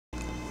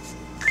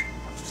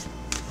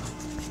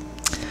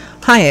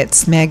Hi,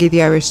 it's Maggie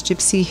the Irish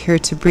Gypsy here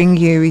to bring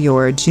you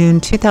your June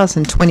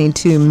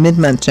 2022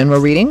 mid-month general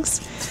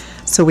readings.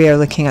 So we are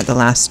looking at the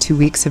last 2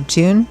 weeks of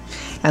June,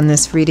 and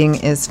this reading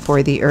is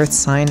for the earth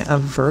sign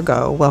of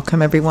Virgo.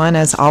 Welcome everyone.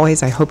 As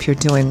always, I hope you're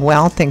doing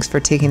well. Thanks for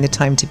taking the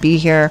time to be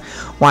here,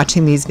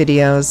 watching these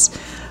videos,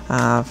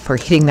 for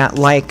hitting that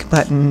like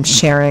button,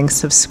 sharing,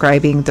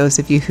 subscribing. Those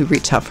of you who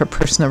reach out for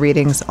personal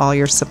readings, all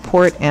your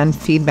support and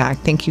feedback.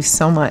 Thank you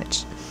so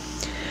much.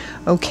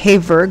 Okay,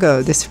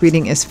 Virgo, this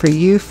reading is for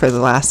you for the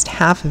last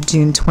half of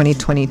June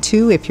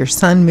 2022. If your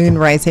sun, moon,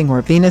 rising,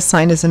 or Venus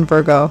sign is in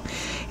Virgo,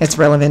 it's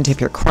relevant if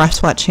you're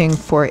cross-watching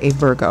for a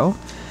Virgo.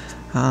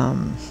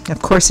 Of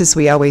course, as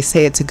we always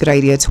say, it's a good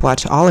idea to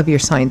watch all of your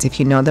signs if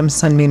you know them,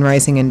 sun, moon,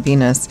 rising, and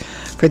Venus,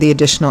 for the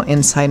additional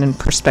insight and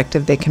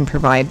perspective they can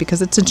provide,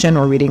 because it's a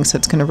general reading, so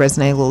it's going to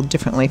resonate a little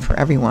differently for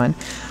everyone.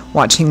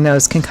 Watching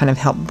those can kind of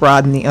help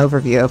broaden the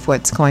overview of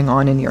what's going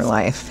on in your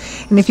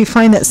life. And if you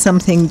find that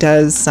something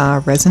does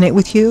resonate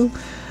with you,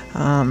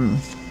 and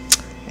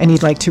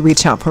you'd like to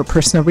reach out for a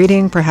personal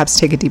reading, perhaps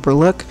take a deeper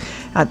look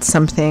at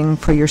something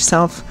for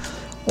yourself,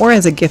 or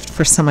as a gift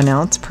for someone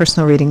else,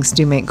 personal readings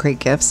do make great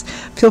gifts.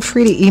 Feel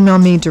free to email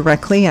me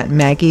directly at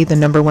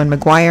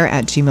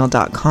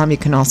maggie1mcguire@gmail.com. You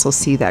can also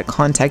see that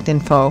contact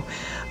info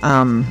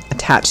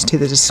attached to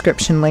the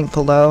description link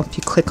below. If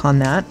you click on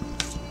that,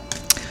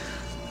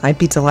 I'd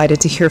be delighted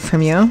to hear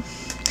from you.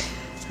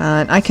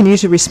 I can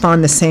usually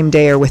respond the same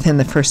day or within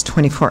the first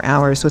 24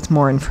 hours with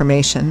more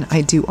information.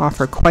 I do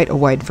offer quite a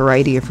wide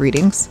variety of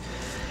readings,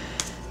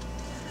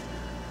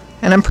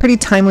 and I'm pretty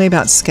timely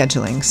about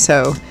scheduling,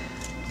 so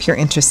if you're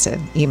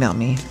interested, email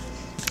me.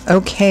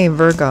 Okay,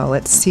 Virgo,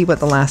 let's see what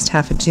the last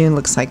half of June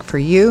looks like for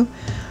you.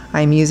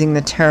 I'm using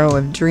the Tarot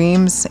of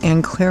Dreams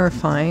and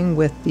clarifying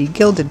with the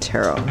Gilded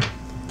Tarot.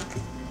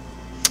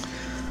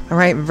 All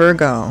right,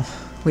 Virgo,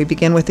 we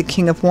begin with the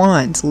King of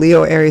Wands,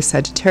 Leo, Aries,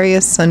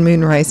 Sagittarius, Sun,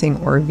 Moon, Rising,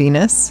 or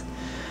Venus.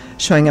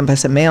 Showing up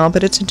as a male,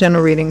 but it's a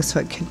general reading, so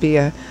it could be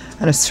an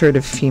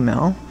assertive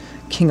female.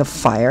 King of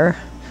Fire,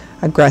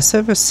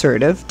 aggressive,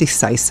 assertive,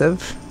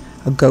 decisive,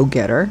 a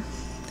go-getter.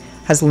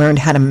 Has learned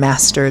how to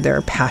master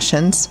their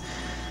passions.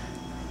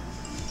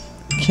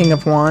 King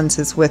of Wands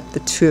is with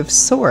the Two of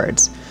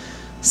Swords,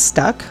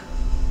 stuck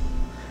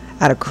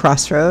at a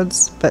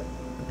crossroads, but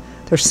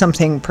there's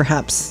something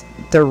perhaps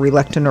they're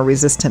reluctant or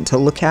resistant to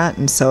look at,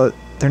 and so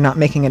they're not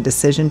making a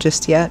decision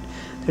just yet.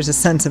 There's a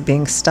sense of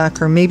being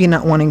stuck, or maybe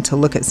not wanting to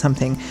look at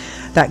something.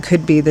 That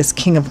could be this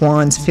King of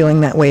Wands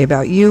feeling that way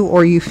about you,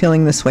 or you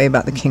feeling this way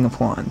about the King of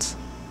Wands.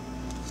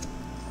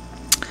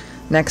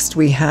 Next,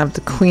 we have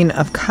the Queen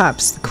of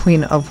Cups, the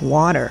Queen of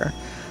Water.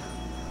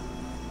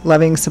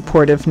 Loving,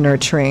 supportive,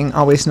 nurturing,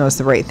 always knows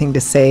the right thing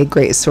to say,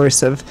 great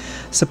source of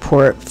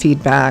support,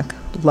 feedback,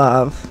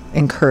 love,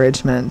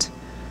 encouragement.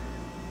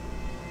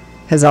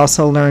 Has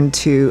also learned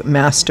to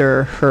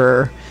master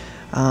her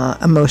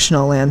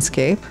emotional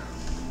landscape.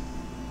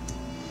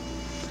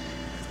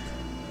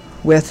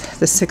 With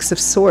the Six of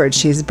Swords,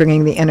 she's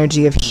bringing the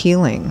energy of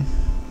healing,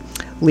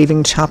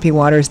 leaving choppy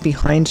waters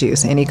behind you.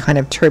 So any kind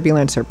of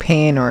turbulence or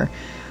pain or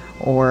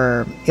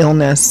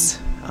illness,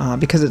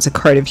 because it's a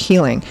card of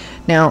healing.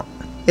 Now,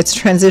 it's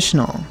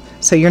transitional,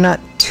 so you're not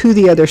to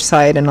the other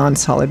side and on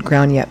solid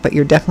ground yet, but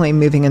you're definitely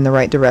moving in the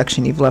right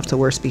direction. You've left the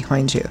worst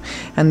behind you.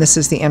 And this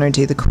is the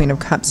energy the Queen of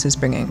Cups is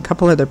bringing. A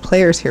couple other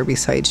players here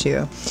besides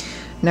you.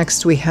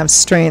 Next, we have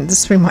Strength.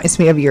 This reminds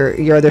me of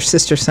your other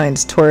sister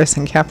signs, Taurus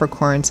and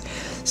Capricorns.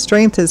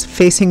 Strength is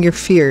facing your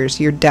fears,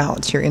 your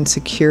doubts, your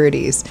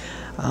insecurities,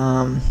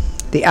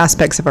 the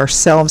aspects of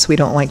ourselves we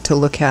don't like to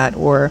look at,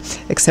 or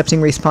accepting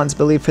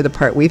responsibility for the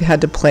part we've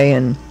had to play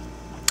in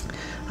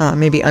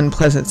maybe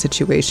unpleasant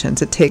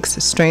situations. It takes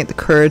strength,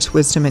 courage,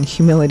 wisdom, and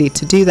humility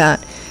to do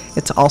that.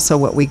 It's also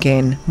what we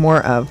gain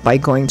more of by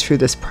going through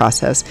this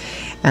process.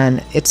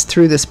 And it's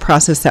through this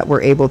process that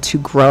we're able to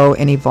grow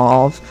and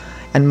evolve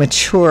and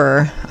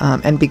mature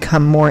and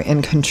become more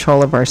in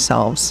control of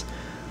ourselves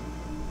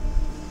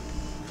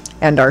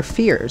and our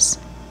fears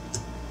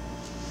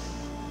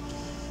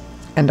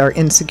and our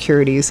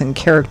insecurities and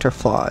character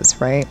flaws,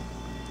 right?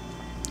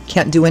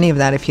 Can't do any of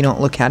that if you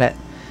don't look at it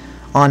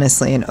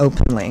honestly and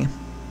openly.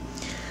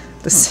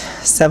 The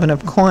Seven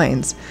of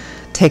Coins,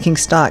 taking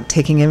stock,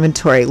 taking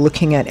inventory,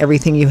 looking at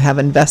everything you have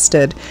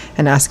invested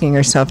and asking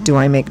yourself, do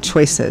I make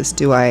choices?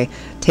 Do I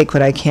take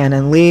what I can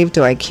and leave?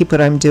 Do I keep what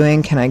I'm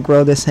doing? Can I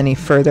grow this any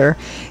further?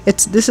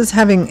 This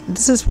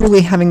is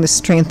really having the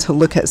strength to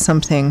look at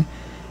something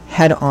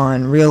head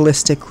on,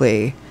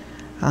 realistically,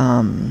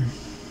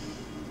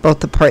 both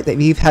the part that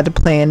you've had to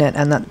play in it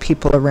and that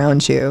people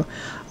around you,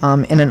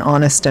 in an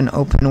honest and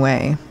open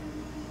way.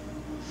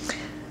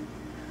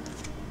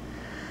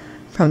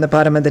 From the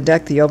bottom of the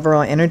deck, the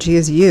overall energy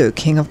is you,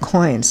 King of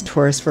Coins,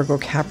 Taurus, Virgo,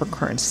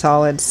 Capricorn.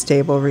 Solid,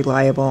 stable,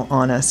 reliable,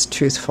 honest,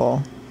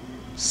 truthful,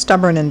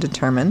 stubborn, and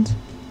determined.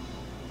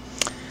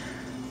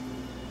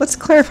 Let's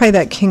clarify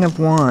that King of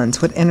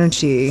Wands. What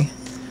energy,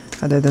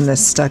 other than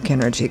this stuck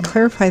energy?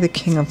 Clarify the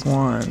King of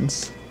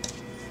Wands.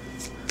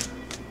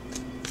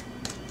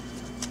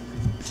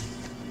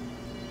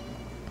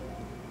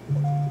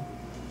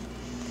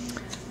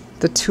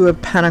 The Two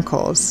of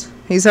Pentacles.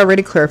 He's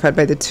already clarified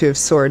by the Two of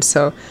Swords.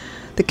 So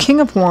the King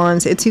of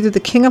Wands, it's either the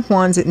King of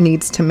Wands that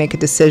needs to make a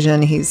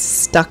decision. He's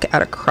stuck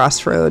at a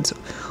crossroads.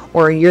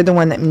 Or you're the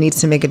one that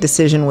needs to make a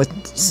decision with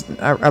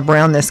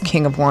around this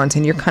King of Wands,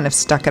 and you're kind of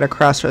stuck at a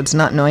crossroads,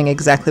 not knowing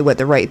exactly what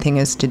the right thing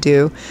is to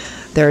do.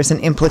 There's an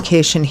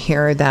implication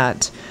here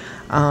that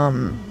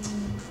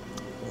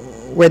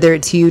whether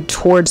it's you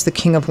towards the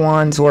King of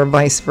Wands or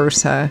vice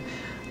versa,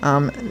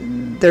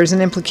 there's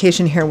an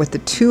implication here with the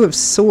Two of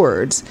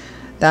Swords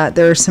that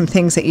there are some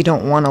things that you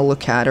don't want to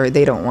look at or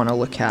they don't want to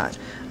look at.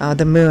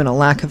 The Moon, a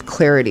lack of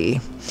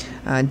clarity.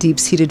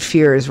 Deep-seated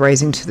fears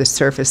rising to the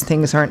surface.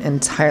 Things aren't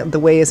entirely, the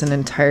way isn't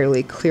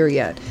entirely clear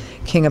yet.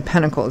 King of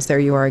Pentacles, there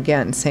you are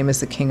again, same as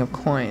the King of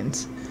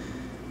Coins.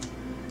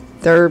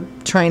 They're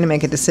trying to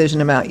make a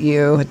decision about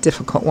you, a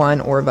difficult one,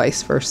 or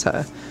vice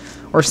versa,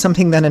 or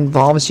something that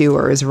involves you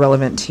or is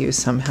relevant to you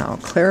somehow.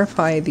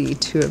 Clarify the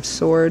Two of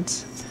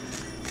Swords.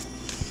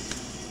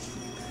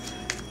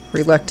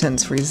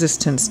 Reluctance,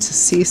 resistance to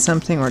see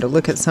something or to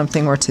look at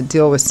something or to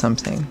deal with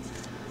something.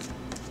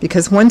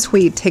 Because once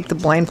we take the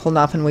blindfold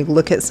off and we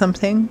look at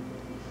something,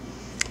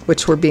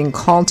 which we're being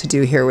called to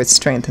do here with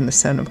Strength and the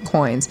Seven of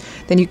Coins,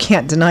 then you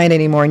can't deny it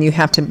anymore and you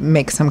have to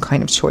make some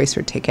kind of choice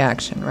or take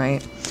action,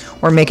 right?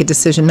 Or make a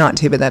decision not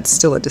to, but that's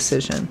still a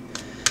decision.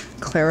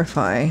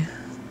 Clarify.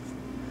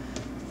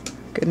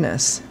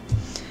 Goodness.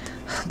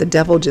 The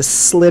Devil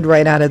just slid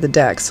right out of the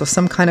deck. So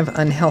some kind of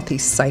unhealthy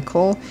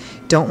cycle.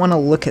 Don't want to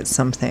look at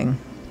something.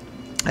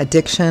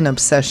 Addiction,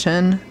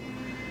 obsession.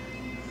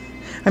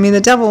 I mean,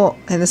 the devil,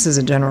 and this is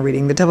a general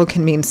reading, the devil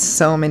can mean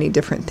so many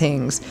different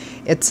things.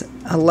 It's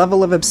a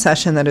level of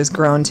obsession that has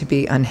grown to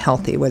be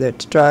unhealthy, whether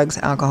it's drugs,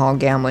 alcohol,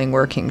 gambling,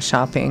 working,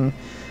 shopping,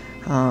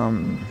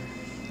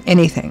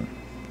 anything.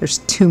 There's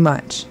too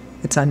much.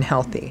 It's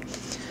unhealthy.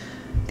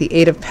 The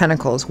Eight of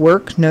Pentacles,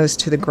 work, nose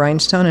to the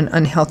grindstone, an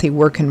unhealthy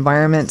work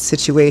environment,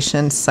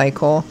 situation,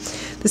 cycle.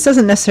 This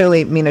doesn't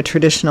necessarily mean a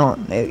traditional,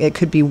 it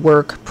could be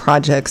work,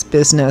 projects,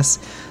 business,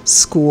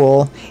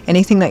 school,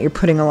 anything that you're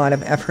putting a lot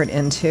of effort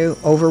into,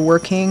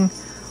 overworking,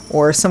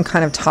 or some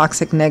kind of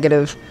toxic,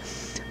 negative,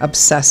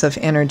 obsessive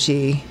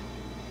energy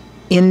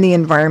in the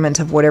environment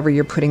of whatever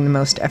you're putting the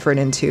most effort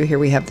into. Here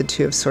we have the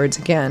Two of Swords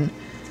again,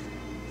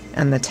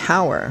 and the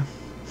Tower.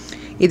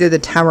 Either the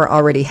Tower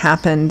already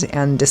happened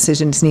and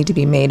decisions need to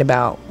be made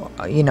about,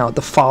 you know,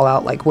 the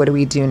fallout, like what do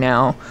we do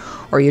now?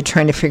 Or you're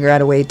trying to figure out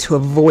a way to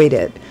avoid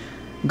it,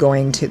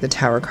 going to the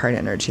Tower card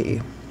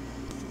energy.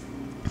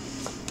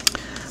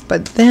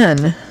 But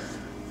then, it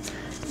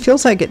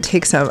feels like it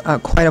takes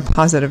quite a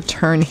positive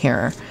turn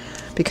here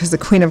because the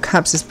Queen of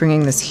Cups is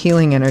bringing this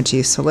healing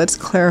energy. So let's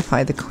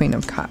clarify the Queen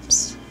of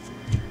Cups.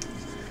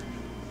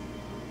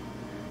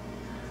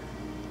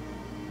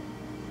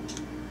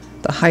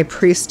 The High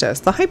Priestess.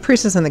 The High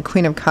Priestess and the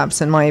Queen of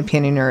Cups, in my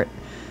opinion, are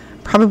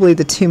probably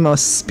the two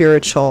most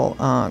spiritual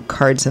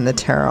cards in the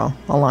tarot,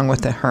 along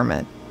with the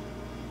Hermit,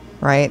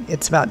 right?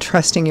 It's about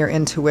trusting your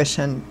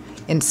intuition,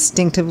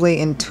 instinctively,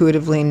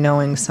 intuitively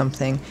knowing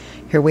something.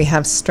 Here we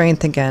have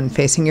Strength again,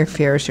 facing your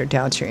fears, your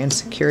doubts, your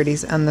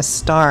insecurities, and the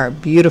Star.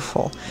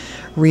 Beautiful.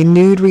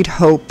 Renewed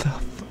hope,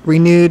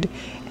 renewed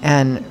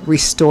and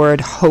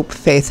restored hope,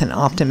 faith, and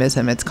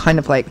optimism. It's kind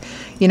of like,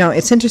 you know,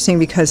 it's interesting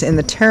because in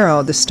the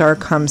tarot, the Star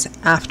comes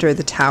after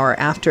the Tower,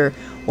 after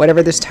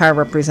whatever this Tower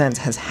represents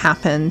has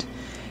happened,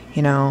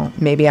 you know,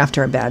 maybe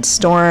after a bad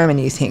storm and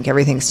you think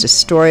everything's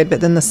destroyed,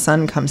 but then the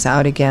sun comes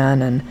out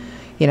again and,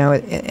 you know,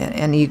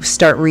 and you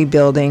start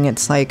rebuilding.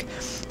 It's like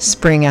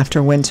spring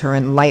after winter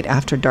and light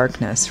after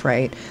darkness,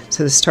 right?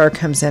 So the Star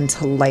comes in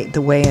to light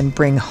the way and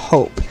bring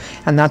hope.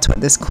 And that's what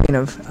this Queen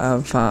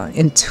of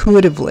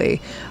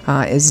intuitively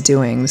is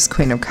doing, this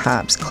Queen of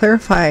Cups.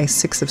 Clarify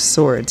Six of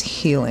Swords,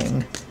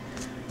 healing.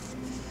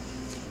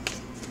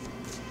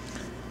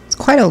 It's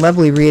quite a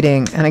lovely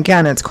reading. And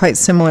again, it's quite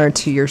similar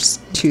to your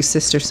two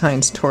sister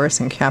signs, Taurus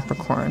and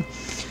Capricorn,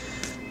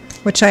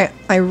 which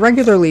I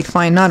regularly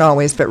find, not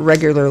always, but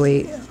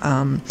regularly,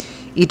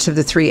 each of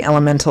the three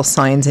elemental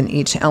signs in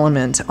each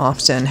element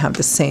often have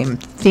the same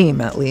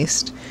theme, at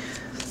least.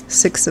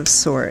 Six of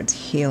Swords,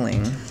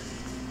 healing.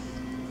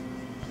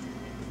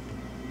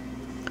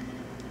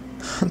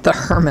 The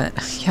Hermit,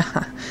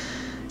 yeah.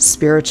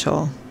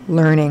 Spiritual,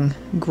 learning,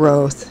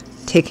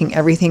 growth, taking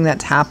everything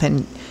that's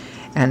happened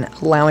and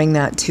allowing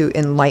that to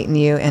enlighten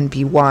you and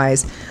be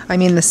wise. I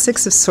mean, the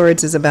Six of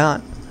Swords is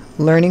about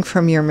learning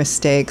from your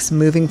mistakes,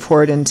 moving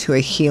forward into a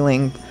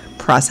healing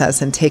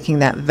process and taking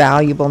that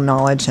valuable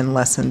knowledge and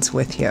lessons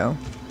with you.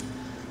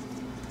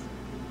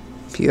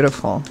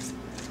 Beautiful.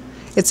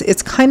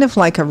 It's kind of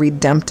like a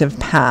redemptive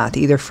path,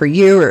 either for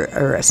you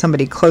or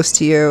somebody close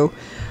to you,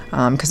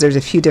 because there's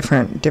a few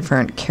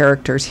different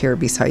characters here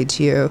besides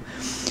you.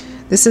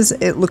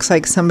 It looks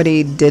like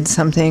somebody did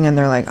something and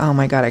they're like, oh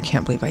my God, I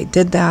can't believe I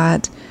did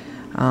that.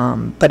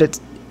 But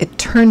it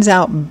turns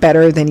out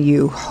better than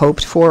you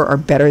hoped for or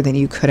better than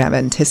you could have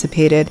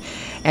anticipated.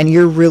 And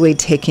you're really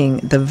taking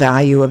the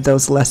value of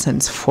those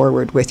lessons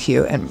forward with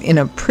you and in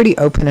a pretty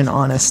open and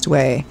honest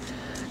way.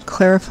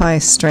 Clarify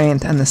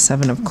Strength and the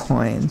Seven of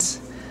Coins.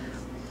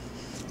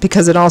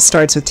 Because it all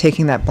starts with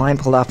taking that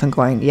blindfold off and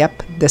going,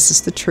 yep, this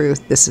is the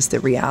truth, this is the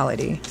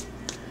reality.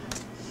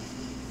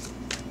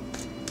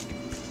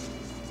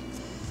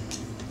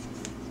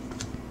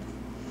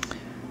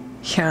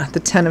 Yeah, the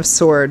Ten of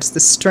Swords, the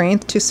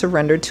strength to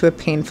surrender to a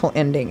painful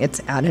ending.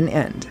 It's at an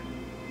end.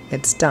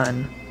 It's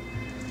done.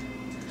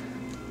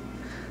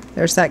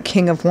 There's that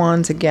King of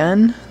Wands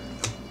again.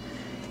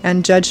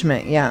 And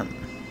Judgment, yeah.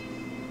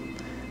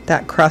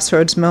 That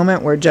crossroads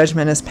moment where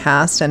judgment is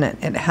passed and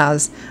it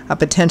has a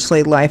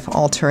potentially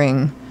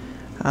life-altering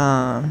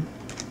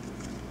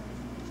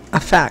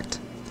effect.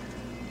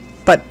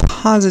 But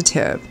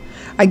positive.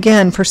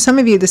 Again, for some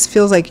of you, this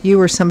feels like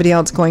you or somebody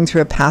else going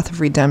through a path of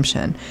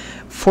redemption.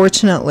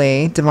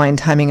 Fortunately, divine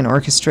timing and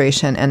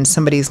orchestration and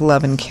somebody's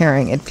love and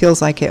caring, it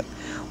feels like it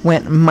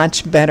went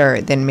much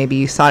better than maybe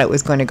you thought it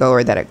was going to go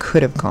or that it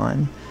could have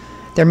gone.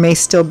 There may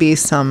still be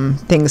some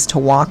things to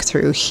walk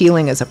through.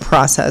 Healing is a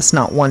process,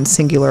 not one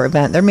singular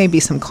event. There may be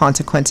some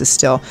consequences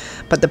still,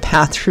 but the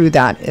path through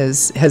that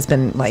has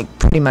been like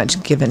pretty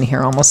much given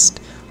here, almost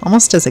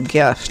as a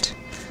gift.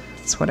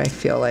 That's what I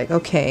feel like.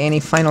 Okay, any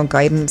final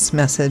guidance,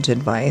 message,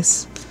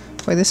 advice?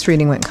 Boy, this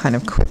reading went kind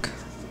of quick.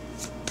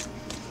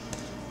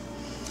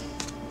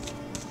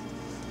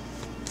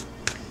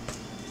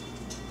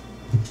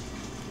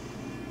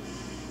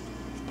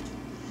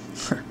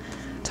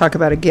 Talk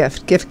about a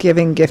gift. Gift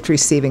giving, gift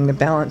receiving, the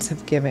balance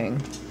of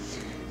giving.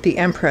 The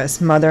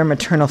Empress, mother,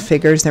 maternal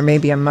figures. There may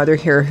be a mother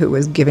here who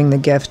was giving the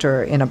gift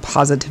or in a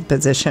positive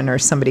position, or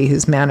somebody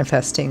who's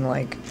manifesting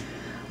like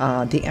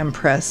the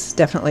Empress.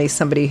 Definitely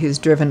somebody who's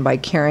driven by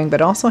caring,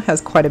 but also has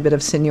quite a bit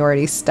of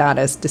seniority,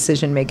 status,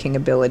 decision-making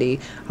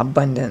ability,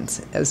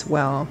 abundance as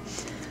well.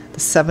 The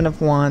Seven of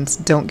Wands,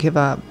 don't give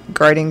up.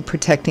 Guarding,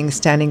 protecting,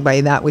 standing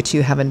by that which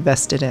you have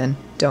invested in.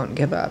 Don't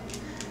give up.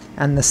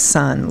 And the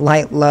Sun,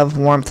 light, love,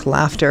 warmth,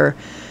 laughter.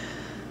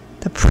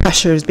 The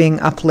pressure is being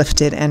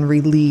uplifted and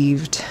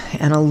relieved,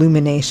 and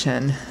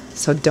illumination.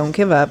 So don't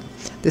give up.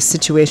 This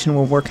situation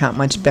will work out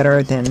much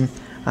better than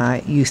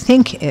you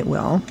think it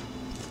will.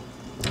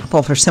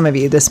 Well, for some of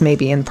you, this may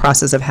be in the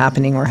process of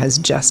happening or has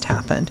just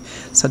happened.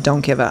 So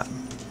don't give up.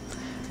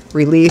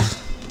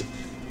 Relief,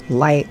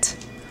 light,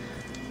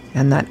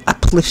 and that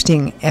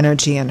uplifting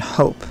energy and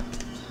hope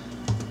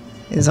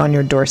is on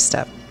your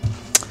doorstep.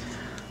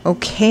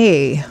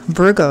 Okay,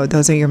 Virgo,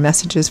 those are your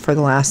messages for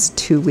the last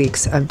 2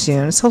 weeks of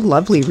June. It's a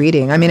lovely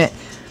reading. I mean,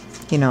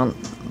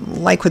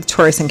 like with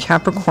Taurus and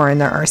Capricorn,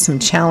 there are some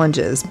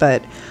challenges,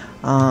 but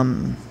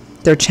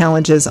they're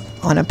challenges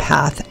on a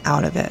path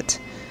out of it.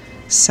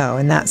 So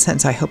in that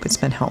sense, I hope it's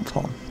been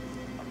helpful.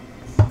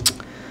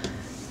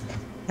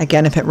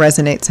 Again, if it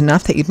resonates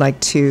enough that you'd like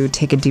to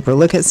take a deeper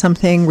look at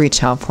something,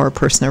 reach out for a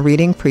personal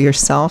reading for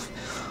yourself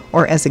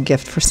or as a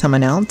gift for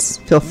someone else,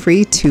 feel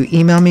free to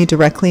email me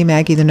directly,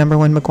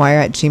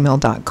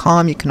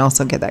 Maggie1McGuire@gmail.com. You can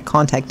also get that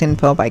contact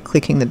info by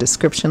clicking the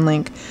description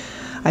link.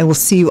 I will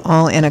see you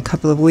all in a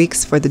couple of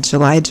weeks for the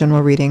July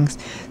general readings.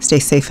 Stay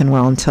safe and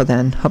well until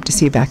then. Hope to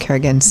see you back here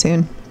again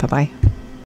soon. Bye-bye.